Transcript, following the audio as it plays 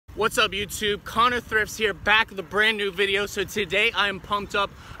What's up YouTube? ConnorThrifts here, back with a brand new video. So today I am pumped up.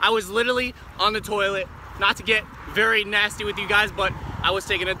 I was literally on the toilet, not to get very nasty with you guys, but I was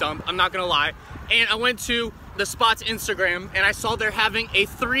taking a dump, I'm not gonna lie. And I went to the Spot's Instagram and I saw they're having a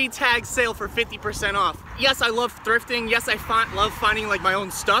 3-tag sale for 50% off. Yes, I love thrifting. Yes, I love finding like my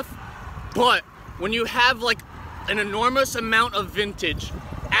own stuff. But when you have like an enormous amount of vintage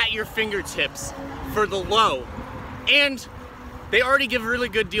at your fingertips for the low, and they already give really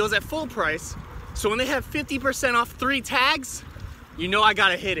good deals at full price, so when they have 50% off 3 tags, you know I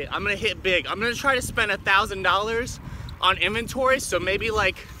gotta hit it. I'm gonna hit big. I'm gonna try to spend $1,000 on inventory, so maybe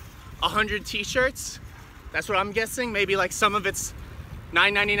like 100 t-shirts. That's what I'm guessing. Maybe like some of it's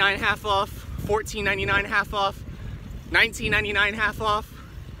 $9.99 half off, $14.99 half off, $19.99 half off.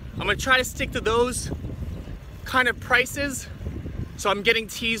 I'm gonna try to stick to those kind of prices, so I'm getting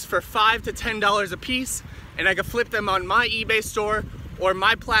tees for $5 to $10 a piece, and I can flip them on my eBay store or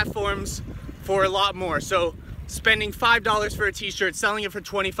my platforms for a lot more. So spending $5 for a t-shirt, selling it for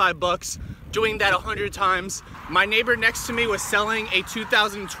 25 bucks, doing that 100 times. My neighbor next to me was selling a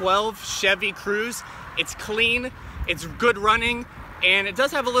 2012 Chevy Cruze. It's clean, it's good running, and it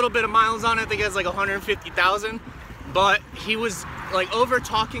does have a little bit of miles on it. I think it has like 150,000, but he was like over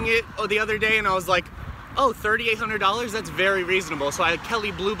talking it the other day, and I was like, oh, $3,800, that's very reasonable. So I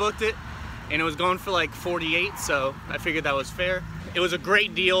Kelly Blue booked it, and it was going for like 48, so I figured that was fair. It was a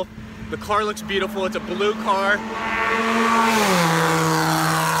great deal. The car looks beautiful. It's a blue car.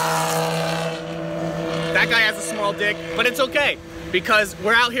 That guy has a small dick, but it's okay because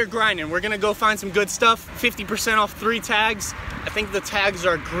we're out here grinding. We're gonna go find some good stuff. 50% off 3 tags. I think the tags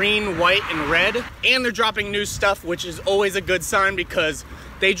are green, white, and red. And they're dropping new stuff, which is always a good sign because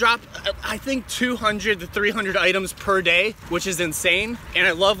they drop, I think, 200 to 300 items per day, which is insane. And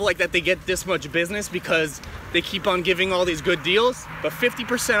I love like that they get this much business because they keep on giving all these good deals. But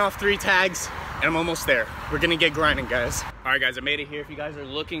 50% off 3 tags, and I'm almost there. We're gonna get grinding, guys. All right, guys, I made it here. If you guys are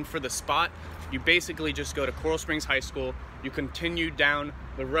looking for the Spot, you basically just go to Coral Springs High School. You continue down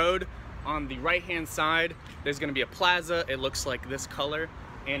the road. On the right-hand side, there's gonna be a plaza. It looks like this color,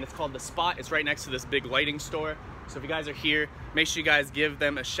 and it's called the Spot. It's right next to this big lighting store. So if you guys are here, make sure you guys give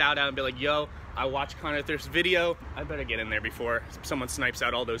them a shout out and be like, yo, I watched ConnorThrifts video. I better get in there before someone snipes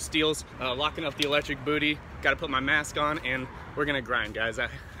out all those steals. Locking up the electric booty. Gotta put my mask on, and we're gonna grind, guys. I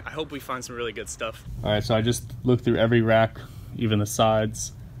hope we find some really good stuff. All right, so I just looked through every rack, even the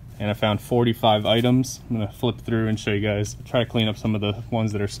sides, and I found 45 items. I'm gonna flip through and show you guys. Try to clean up some of the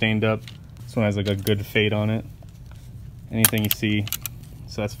ones that are stained up. This one has like a good fade on it. Anything you see.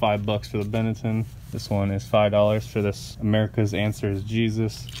 So that's $5 for the Benetton. This one is $5 for this America's Answer is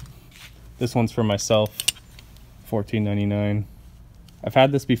Jesus. This one's for myself, $14.99. I've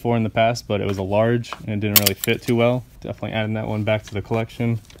had this before in the past, but it was a large and it didn't really fit too well. Definitely adding that one back to the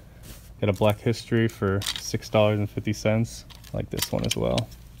collection. Got a Black History for $6.50. Like this one as well.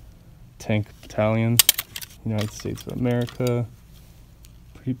 Tank Battalion, United States of America.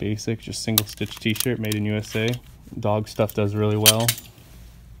 Pretty basic, just single stitch t-shirt made in USA. Dog stuff does really well.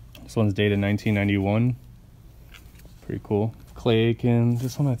 This one's dated 1991. Pretty cool. Clay Aiken.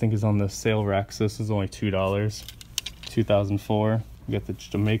 This one I think is on the sale rack, so this is only $2. 2004. We got the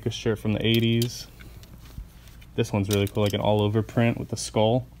Jamaica shirt from the 80s. This one's really cool, like an all-over print with the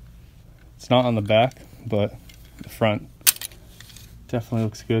skull. It's not on the back, but the front definitely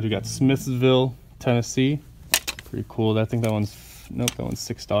looks good. We got Smithsville, Tennessee. Pretty cool. I think that one's, nope, that one's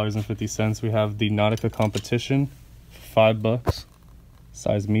 $6.50. We have the Nautica Competition for $5.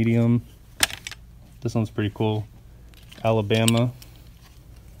 Size medium. This one's pretty cool. Alabama,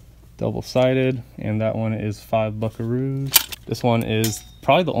 double-sided, and that one is $5 buckaroos. This one is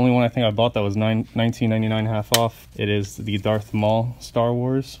probably the only one I think I bought that was $19.99 half off. It is the Darth Maul Star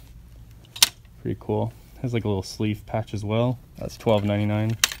Wars. Pretty cool. Has like a little sleeve patch as well. That's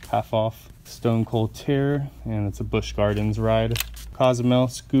 $12.99 half off. Stone Cold Terror, and it's a Busch Gardens ride. Cozumel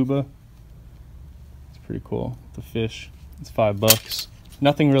Scuba. It's pretty cool. The fish. It's $5.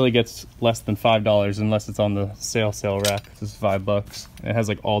 Nothing really gets less than $5 unless it's on the sale rack. This is $5. It has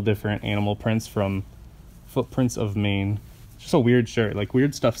like all different animal prints from Footprints of Maine. Just a weird shirt. Like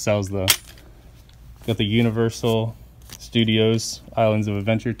weird stuff sells though. Got the Universal Studios Islands of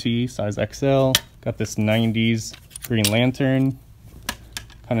Adventure tee, size XL. Got this 90s Green Lantern.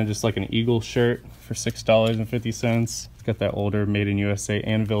 Kind of just like an eagle shirt for $6.50. It's got that older Made in USA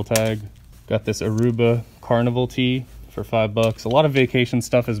anvil tag. Got this Aruba Carnival tee for $5. A lot of vacation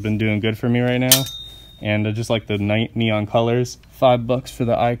stuff has been doing good for me right now, and just like the night neon colors. $5 for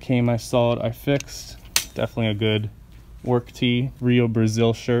the I Came, I Saw It, I Fixed. Definitely a good work tee. Rio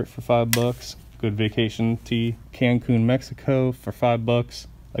Brazil shirt for $5. Good vacation tee. Cancun, Mexico for $5.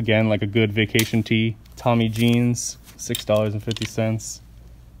 Again, like a good vacation tee. Tommy jeans, $6.50.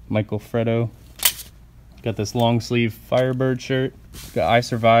 Michael Freddo. Got this long sleeve Firebird shirt. Got I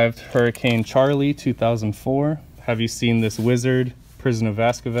Survived Hurricane Charlie 2004. Have you seen this Wizard Prison of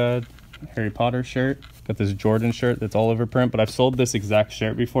Azkaban Harry Potter shirt? Got this Jordan shirt that's all over print, but I've sold this exact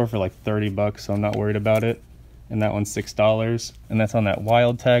shirt before for like 30 bucks, so I'm not worried about it. And that one's $6. And that's on that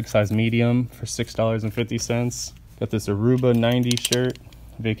wild tag, size medium, for $6.50. Got this Aruba 90 shirt,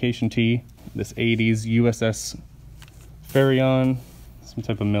 vacation tee. This 80s USS Farion, some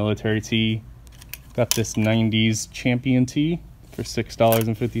type of military tee. Got this 90s Champion tee for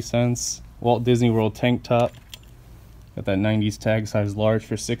 $6.50. Walt Disney World tank top. Got that 90s tag, size large,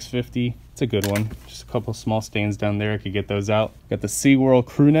 for $6.50. It's a good one. Just a couple small stains down there. I could get those out. Got the SeaWorld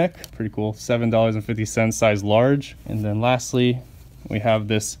crew neck. Pretty cool. $7.50, size large. And then lastly, we have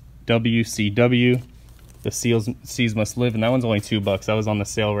this WCW. The Seas Must Live. And that one's only $2. That was on the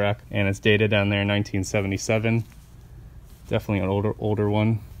sale rack. And it's dated down there in 1977. Definitely an older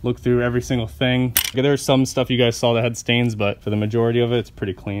one. Look through every single thing. There's some stuff you guys saw that had stains, but for the majority of it, it's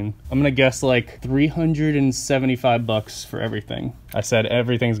pretty clean. I'm gonna guess like 375 bucks for everything. I said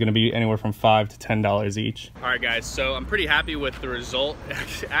everything's gonna be anywhere from $5 to $10 each. All right, guys, so I'm pretty happy with the result.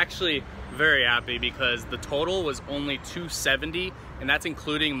 Actually, very happy, because the total was only $270, and that's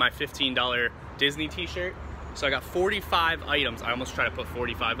including my $15 Disney t-shirt. So I got 45 items. I almost tried to put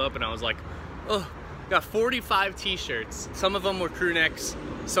 45 up, and I was like, oh. Got 45 t-shirts. Some of them were crew necks,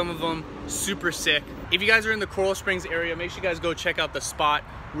 some of them super sick. If you guys are in the Coral Springs area, make sure you guys go check out the spot.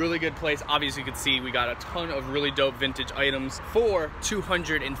 Really good place. Obviously, you can see we got a ton of really dope vintage items for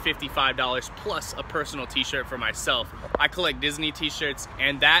 $255 plus a personal t-shirt for myself. I collect Disney t-shirts,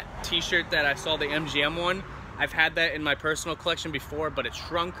 and that t-shirt that I saw, the MGM one, I've had that in my personal collection before, but it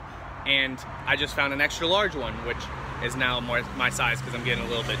shrunk, and I just found an extra large one, which is now more my size because I'm getting a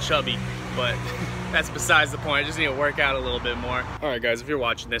little bit chubby, but that's besides the point. I just need to work out a little bit more. All right, guys, if you're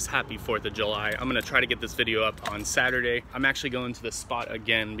watching this, happy 4th of July. I'm gonna try to get this video up on Saturday. I'm actually going to the spot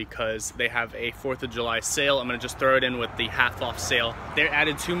again because they have a 4th of July sale. I'm gonna just throw it in with the half off sale. They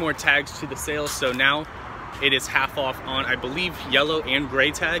added 2 more tags to the sale, so now it is half off on, I believe, yellow and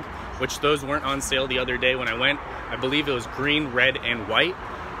gray tag, which those weren't on sale the other day when I went. I believe it was green, red, and white.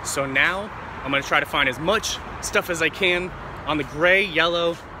 So now I'm gonna try to find as much stuff as I can on the gray,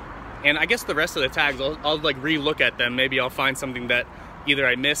 yellow, and I guess the rest of the tags, I'll like re-look at them. Maybe I'll find something that either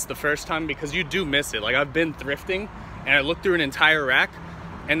I missed the first time, because you do miss it. Like, I've been thrifting and I looked through an entire rack,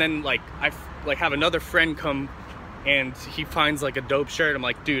 and then like I have another friend come and he finds like a dope shirt. I'm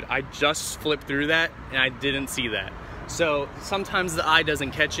like, dude, I just flipped through that and I didn't see that. So sometimes the eye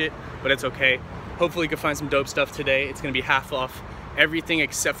doesn't catch it, but it's okay. Hopefully you can find some dope stuff today. It's gonna be half off everything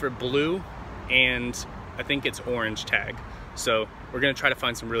except for blue, and I think it's orange tag. So we're gonna try to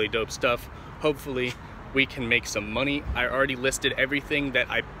find some really dope stuff. Hopefully we can make some money. I already listed everything that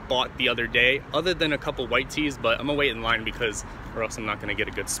I bought the other day, other than a couple white tees, but I'm gonna wait in line because or else I'm not gonna get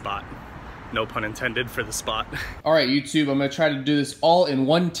a good spot. No pun intended for the spot. All right, YouTube, I'm gonna try to do this all in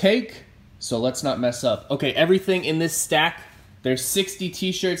one take, so let's not mess up. Okay, everything in this stack, there's 60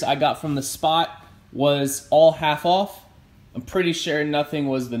 t-shirts I got from the spot, was all half off. I'm pretty sure nothing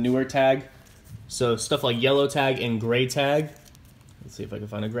was the newer tag. So stuff like yellow tag and gray tag. Let's see if I can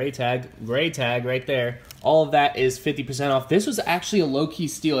find a gray tag. Gray tag right there. All of that is 50% off. This was actually a low-key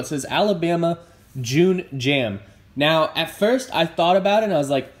steal. It says Alabama June Jam. Now, at first I thought about it and I was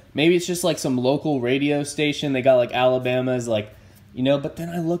like, maybe it's just like some local radio station. They got like Alabama's, like, you know, but then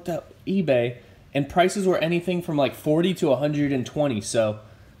I looked up eBay and prices were anything from like 40 to 120. So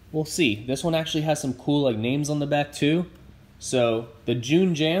we'll see. This one actually has some cool like names on the back too. So the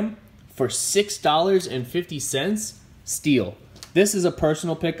June Jam for $6.50, steal. This is a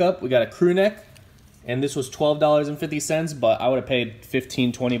personal pickup. We got a crew neck, and this was $12.50, but I would have paid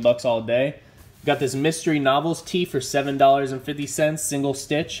 15, 20 bucks all day. Got this Mystery Novels tee for $7.50, single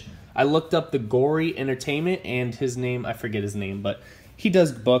stitch. I looked up the Gory Entertainment, and his name, I forget his name, but he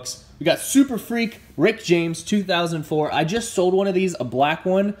does books. We got Super Freak Rick James 2004. I just sold one of these, a black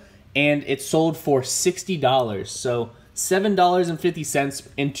one, and it sold for $60. So $7.50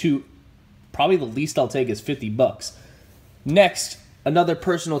 into probably the least I'll take is 50 bucks. Next, another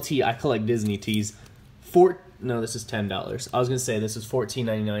personal tee. I collect Disney tees. No, this is $10. I was gonna say this is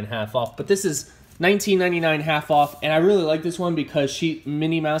 $14.99 half off, but this is $19.99 half off, and I really like this one because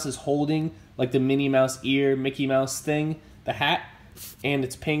Minnie Mouse is holding like the Minnie Mouse ear, Mickey Mouse thing, the hat, and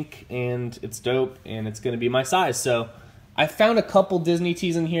it's pink and it's dope and it's gonna be my size. So I found a couple Disney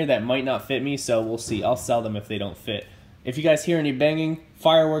tees in here that might not fit me, so we'll see. I'll sell them if they don't fit. If you guys hear any banging,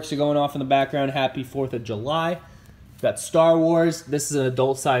 fireworks are going off in the background. Happy 4th of July. Got Star Wars. This is an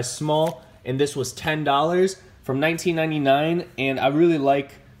adult size small, and this was $10 from 1999. And I really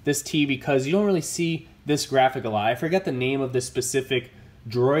like this tee because you don't really see this graphic a lot. I forget the name of this specific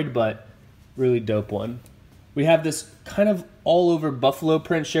droid, but really dope one. We have this kind of all over buffalo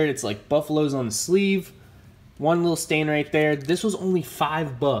print shirt. It's like buffaloes on the sleeve. One little stain right there. This was only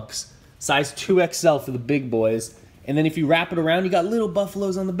 $5. Size 2XL for the big boys. And then if you wrap it around, you got little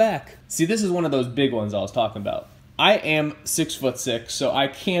buffaloes on the back. See, this is one of those big ones I was talking about. I am 6'6", so I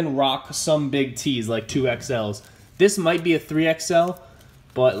can rock some big tees like 2XLs. This might be a 3XL,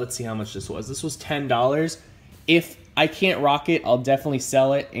 but let's see how much this was. This was $10. If I can't rock it, I'll definitely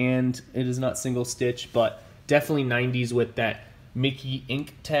sell it, and it is not single stitch, but definitely 90s with that Mickey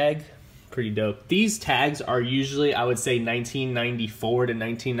ink tag. Pretty dope. These tags are usually, I would say, 1994 to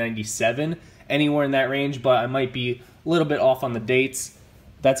 1997, anywhere in that range, but I might be a little bit off on the dates.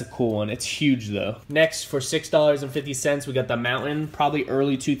 That's a cool one. It's huge though. Next, for $6.50, we got the Mountain, probably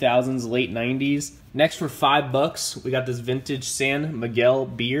early 2000s, late 90s. Next, for $5, we got this vintage San Miguel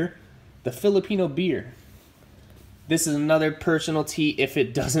beer, the Filipino beer. This is another personal tee if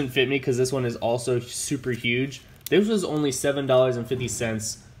it doesn't fit me, because this one is also super huge. This was only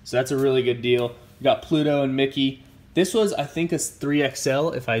 $7.50, so that's a really good deal. We got Pluto and Mickey. This was, I think, a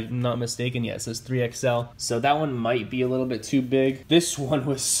 3XL, if I'm not mistaken. Yeah, it says 3XL. So that one might be a little bit too big. This one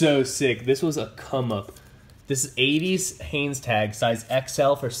was so sick. This was a come up. This is 80s Hanes tag, size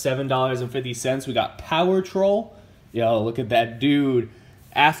XL for $7.50. We got Power Troll. Yo, look at that dude.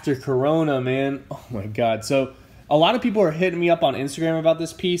 After Corona, man. Oh my God. So a lot of people are hitting me up on Instagram about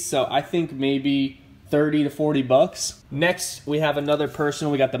this piece. So I think maybe 30 to 40 bucks. Next, we have another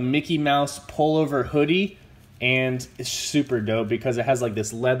personal. We got the Mickey Mouse pullover hoodie, and it's super dope because it has like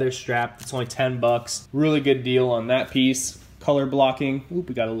this leather strap. It's only 10 bucks. Really good deal on that piece. Color blocking. Oop,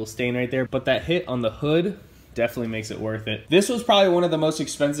 we got a little stain right there, but that hit on the hood definitely makes it worth it. This was probably one of the most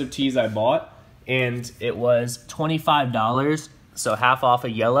expensive tees I bought, and it was $25, so half off a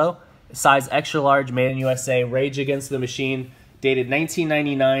yellow. Size extra large, made in USA, Rage Against the Machine, dated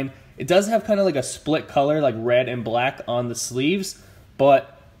 1999. It does have kind of like a split color, like red and black on the sleeves,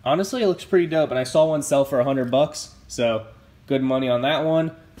 but honestly, it looks pretty dope. And I saw one sell for 100 bucks, so good money on that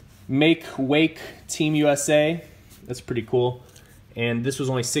one. Make Wake Team USA, that's pretty cool. And this was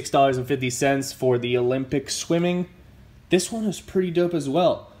only $6.50 for the Olympic swimming. This one was pretty dope as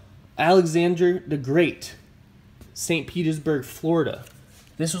well. Alexander the Great, St. Petersburg, Florida.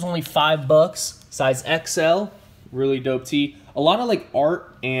 This was only $5, size XL, really dope tee. A lot of like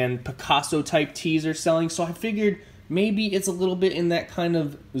art and Picasso type tees are selling, so I figured maybe it's a little bit in that kind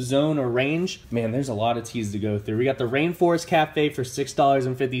of zone or range. Man, there's a lot of tees to go through. We got the Rainforest Cafe for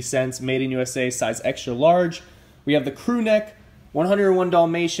 $6.50, made in USA, size extra large. We have the crew neck, 101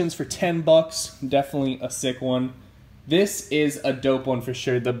 Dalmatians for 10 bucks. Definitely a sick one. This is a dope one for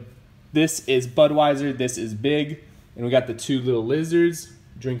sure. This is Budweiser, this is big. And we got the two little lizards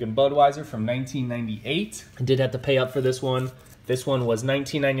drinking Budweiser from 1998. I did have to pay up for this one. This one was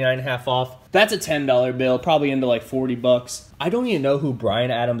 $19.99, half off. That's a $10 bill, probably into like 40 bucks. I don't even know who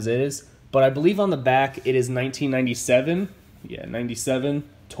Bryan Adams is, but I believe on the back it is 1997. Yeah, 97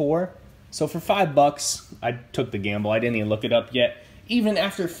 tour. So for $5, I took the gamble. I didn't even look it up yet, even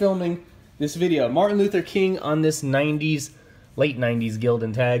after filming this video. Martin Luther King on this 90s, late 90s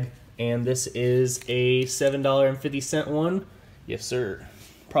Gildan tag. And this is a $7.50 one. Yes, sir.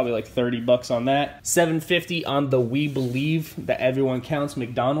 Probably like 30 bucks on that. $7.50 on the We Believe That Everyone Counts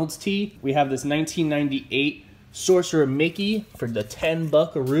McDonald's tee. We have this 1998 Sorcerer Mickey for the 10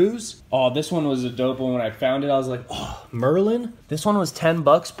 buckaroos. Oh, this one was a dope one. When I found it, I was like, oh, Merlin? This one was 10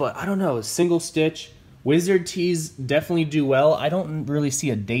 bucks, but I don't know, it's single stitch. Wizard tees definitely do well. I don't really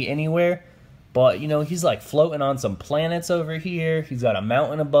see a date anywhere, but you know, he's like floating on some planets over here. He's got a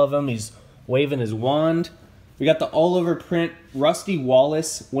mountain above him. He's waving his wand. We got the all-over print Rusty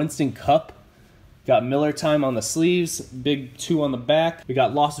Wallace Winston Cup. Got Miller Time on the sleeves, big 2 on the back. We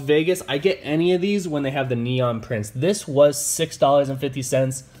got Las Vegas. I get any of these when they have the neon prints. This was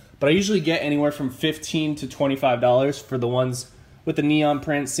 $6.50, but I usually get anywhere from $15 to $25 for the ones with the neon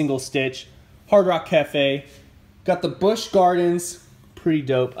print, single stitch. Hard Rock Cafe. Got the Busch Gardens, pretty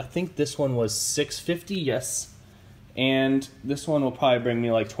dope. I think this one was $6.50, yes. And this one will probably bring me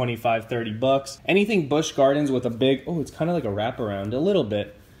like 25, 30 bucks. Anything Busch Gardens with a big, oh, it's kind of like a wraparound, a little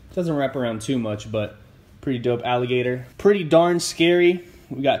bit. Doesn't wrap around too much, but pretty dope alligator. Pretty darn scary.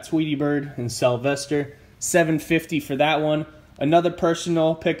 We got Tweety Bird and Sylvester. $7.50 for that one. Another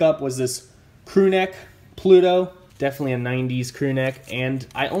personal pickup was this crew neck Pluto. Definitely a 90s crew neck. And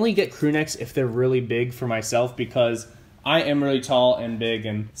I only get crew necks if they're really big for myself because I am really tall and big,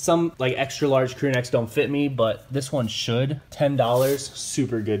 and some like extra large crew necks don't fit me, but this one should. $10,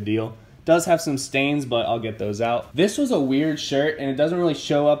 super good deal. Does have some stains, but I'll get those out. This was a weird shirt, and it doesn't really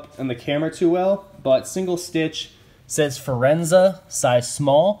show up in the camera too well, but single stitch, says Forenza, size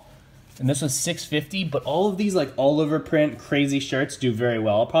small, and this was $6.50, but all of these like all over print crazy shirts do very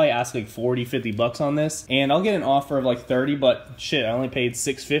well. I'll probably ask like 40, 50 bucks on this, and I'll get an offer of like 30, but shit, I only paid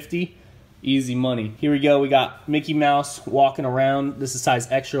 $6.50. Easy money. Here we go. We got Mickey Mouse walking around. This is size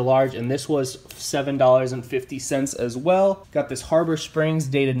extra large, and this was $7.50 as well. Got this Harbor Springs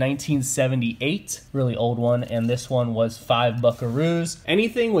dated 1978, really old one, and this one was 5 buckaroos.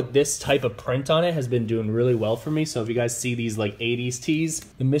 Anything with this type of print on it has been doing really well for me. So if you guys see these like 80s tees,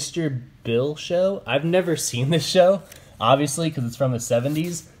 the Mr. Bill show, I've never seen this show, obviously, because it's from the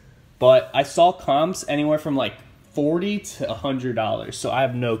 70s, but I saw comps anywhere from like $40 to $100, so I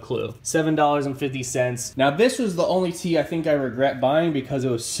have no clue. $7.50. Now this was the only tee I think I regret buying because it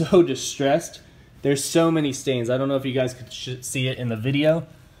was so distressed. There's so many stains. I don't know if you guys could see it in the video,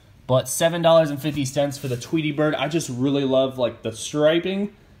 but $7.50 for the Tweety Bird. I just really love like the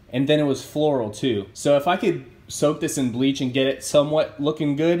striping, and then it was floral too. So if I could soak this in bleach and get it somewhat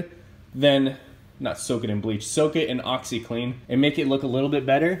looking good, then not soak it in bleach, soak it in OxyClean and make it look a little bit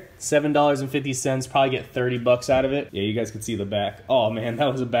better. $7.50, probably get 30 bucks out of it. Yeah, you guys can see the back. Oh man,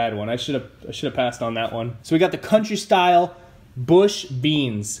 that was a bad one. I should have passed on that one. So we got the Country Style Bush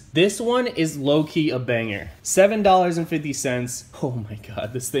Beans. This one is low-key a banger. $7.50. Oh my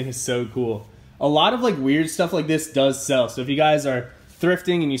God, this thing is so cool. A lot of like weird stuff like this does sell. So if you guys are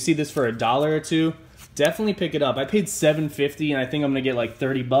thrifting and you see this for $1 or $2, definitely pick it up. I paid $7.50 and I think I'm gonna get like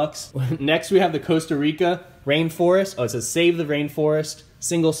 30 bucks. Next we have the Costa Rica Rainforest. Oh, it says Save the Rainforest.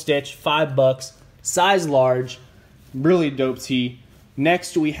 Single stitch, 5 bucks. Size large. Really dope tee.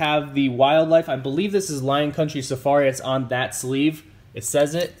 Next we have the Wildlife. I believe this is Lion Country Safari. It's on that sleeve. It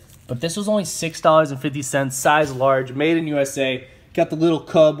says it. But this was only $6.50. Size large. Made in USA. Got the little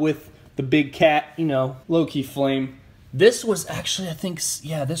cub with the big cat. You know, low-key flame. This was actually, I think,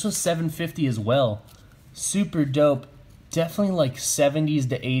 yeah, this was $7.50 as well. Super dope. Definitely like 70s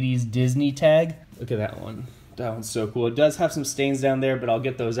to 80s Disney tag. Look at that one. That one's so cool. It does have some stains down there, but I'll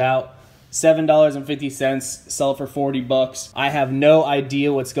get those out. $7.50, sell for 40 bucks. I have no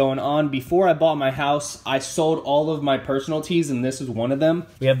idea what's going on. Before I bought my house, I sold all of my personal tees, and this is one of them.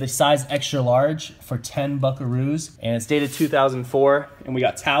 We have the size extra large for 10 buckaroos, and it's dated 2004. And we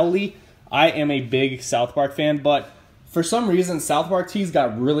got Towley. I am a big South Park fan, but for some reason, South Park tees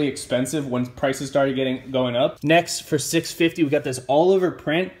got really expensive when prices started going up. Next, for $6.50, we got this all over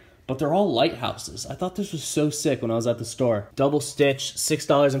print, but they're all lighthouses. I thought this was so sick when I was at the store. Double stitch,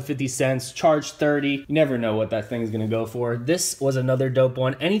 $6.50, charge 30. You never know what that thing's gonna go for. This was another dope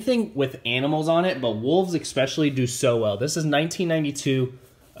one. Anything with animals on it, but wolves especially do so well. This is 1992,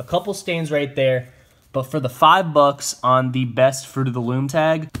 a couple stains right there. But for the 5 bucks on the best Fruit of the Loom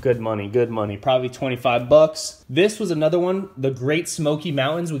tag, good money, probably 25 bucks. This was another one, the Great Smoky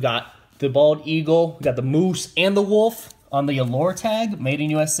Mountains. We got the bald eagle, we got the moose and the wolf on the Allure tag, made in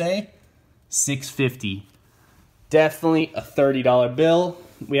USA, $6.50. Definitely a $30 bill.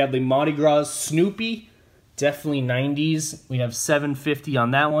 We have the Mardi Gras Snoopy, definitely 90s. We have $7.50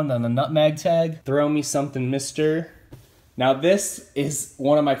 on that one, on the nutmeg tag. Throw me something, mister. Now this is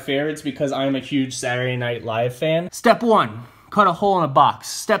one of my favorites because I am a huge Saturday Night Live fan. Step 1, cut a hole in a box.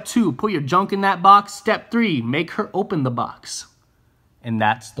 Step 2, put your junk in that box. Step 3, make her open the box. And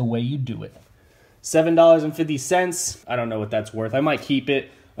that's the way you do it. $7.50. I don't know what that's worth. I might keep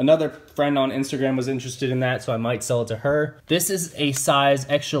it. Another friend on Instagram was interested in that, so I might sell it to her. This is a size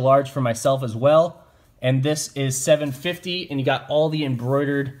extra large for myself as well. And this is $7.50, and you got all the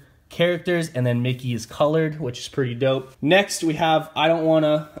embroidered characters, and then Mickey is colored, which is pretty dope. Next we have I Don't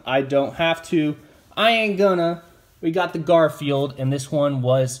Wanna, I Don't Have To, I Ain't Gonna. We got the Garfield, and this one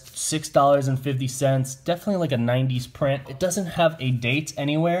was $6.50. Definitely like a 90s print. It doesn't have a date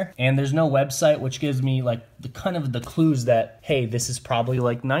anywhere, and there's no website, which gives me like the kind of the clues that, hey, this is probably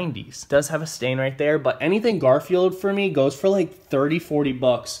like 90s. It does have a stain right there, but anything Garfield for me goes for like 30, 40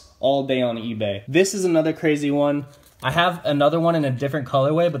 bucks all day on eBay. This is another crazy one. I have another one in a different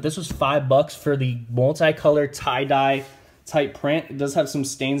colorway, but this was 5 bucks for the multicolor tie-dye type print. It does have some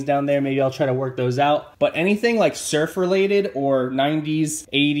stains down there. Maybe I'll try to work those out. But anything like surf related or 90s,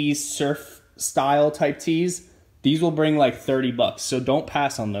 80s surf style type tees, these will bring like 30 bucks. So don't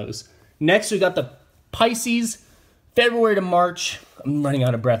pass on those. Next, we got the Pisces, February to March. I'm running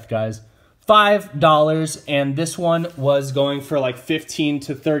out of breath, guys. $5, and this one was going for like $15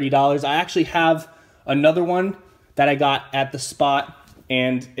 to $30. I actually have another one that I got at the spot,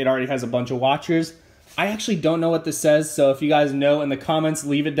 and it already has a bunch of watchers. I actually don't know what this says, so if you guys know in the comments,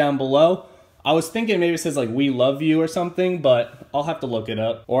 leave it down below. I was thinking maybe it says like "we love you" or something, but I'll have to look it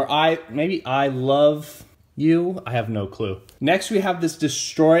up. Or maybe I love you. I have no clue. Next we have this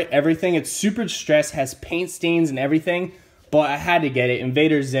Destroy Everything. It's super distressed, has paint stains and everything, but I had to get it.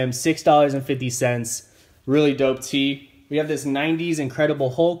 Invader Zim, $6.50. Really dope tee. We have this 90s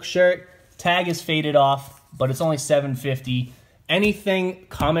Incredible Hulk shirt. Tag is faded off, but it's only $7.50. Anything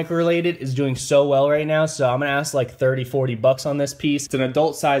comic related is doing so well right now, so I'm gonna ask like 30, 40 bucks on this piece. It's an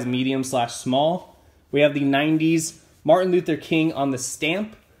adult size medium/small. We have the 90s Martin Luther King on the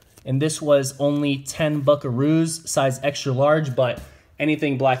stamp, and this was only 10 buckaroos, size extra large, but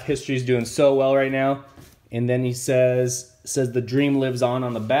anything Black History is doing so well right now. And then he says the dream lives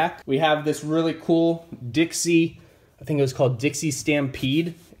on the back. We have this really cool Dixie, I think it was called Dixie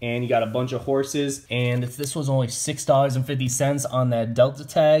Stampede, and you got a bunch of horses, and this was only $6.50 on that Delta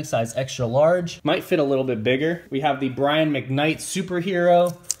tag, size extra large. Might fit a little bit bigger. We have the Brian McKnight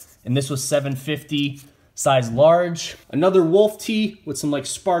Superhero, and this was $7.50, size large. Another wolf tee with some like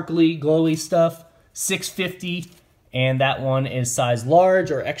sparkly, glowy stuff, $6.50, and that one is size large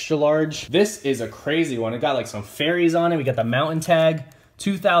or extra large. This is a crazy one. It got like some fairies on it. We got the mountain tag,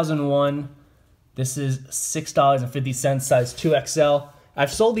 2001. This is $6.50, size 2XL.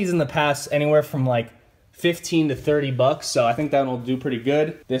 I've sold these in the past anywhere from like 15 to 30 bucks, so I think that one will do pretty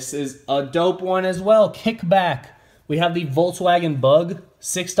good. This is a dope one as well, Kickback. We have the Volkswagen Bug,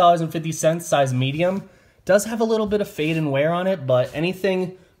 $6.50, size medium. Does have a little bit of fade and wear on it, but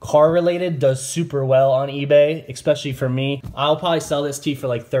anything car related does super well on eBay, especially for me. I'll probably sell this tee for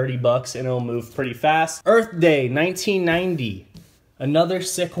like 30 bucks and it'll move pretty fast. Earth Day, 1990. Another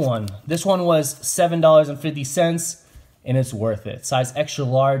sick one. This one was $7.50. And it's worth it. Size extra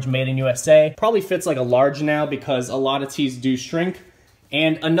large, made in USA. Probably fits like a large now because a lot of tees do shrink.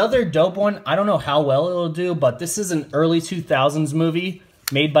 And another dope one, I don't know how well it'll do, but this is an early 2000s movie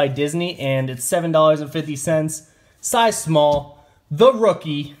made by Disney, and it's $7.50. Size small. The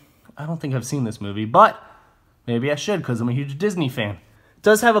Rookie. I don't think I've seen this movie, but maybe I should because I'm a huge Disney fan.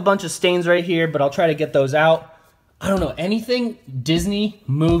 Does have a bunch of stains right here, but I'll try to get those out. I don't know, anything Disney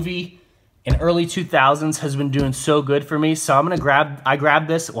movie in early 2000s has been doing so good for me, so I grabbed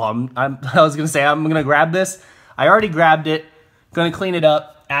this. Well, I'm gonna grab this. I already grabbed it. Gonna clean it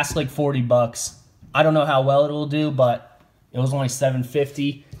up. Ask like 40 bucks. I don't know how well it will do, but it was only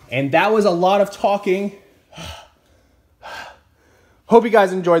 $7.50, and that was a lot of talking. Hope you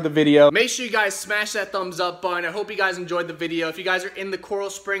guys enjoyed the video. Make sure you guys smash that thumbs up button. I hope you guys enjoyed the video. If you guys are in the Coral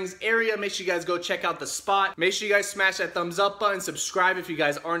Springs area, make sure you guys go check out the spot. Make sure you guys smash that thumbs up button. Subscribe if you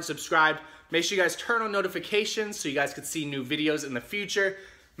guys aren't subscribed. Make sure you guys turn on notifications so you guys can see new videos in the future.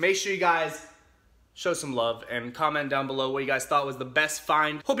 Make sure you guys show some love and comment down below what you guys thought was the best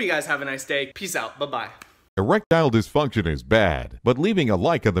find. Hope you guys have a nice day. Peace out. Bye-bye. Erectile dysfunction is bad, but leaving a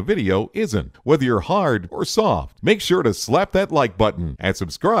like on the video isn't. Whether you're hard or soft, make sure to slap that like button and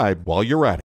subscribe while you're at it.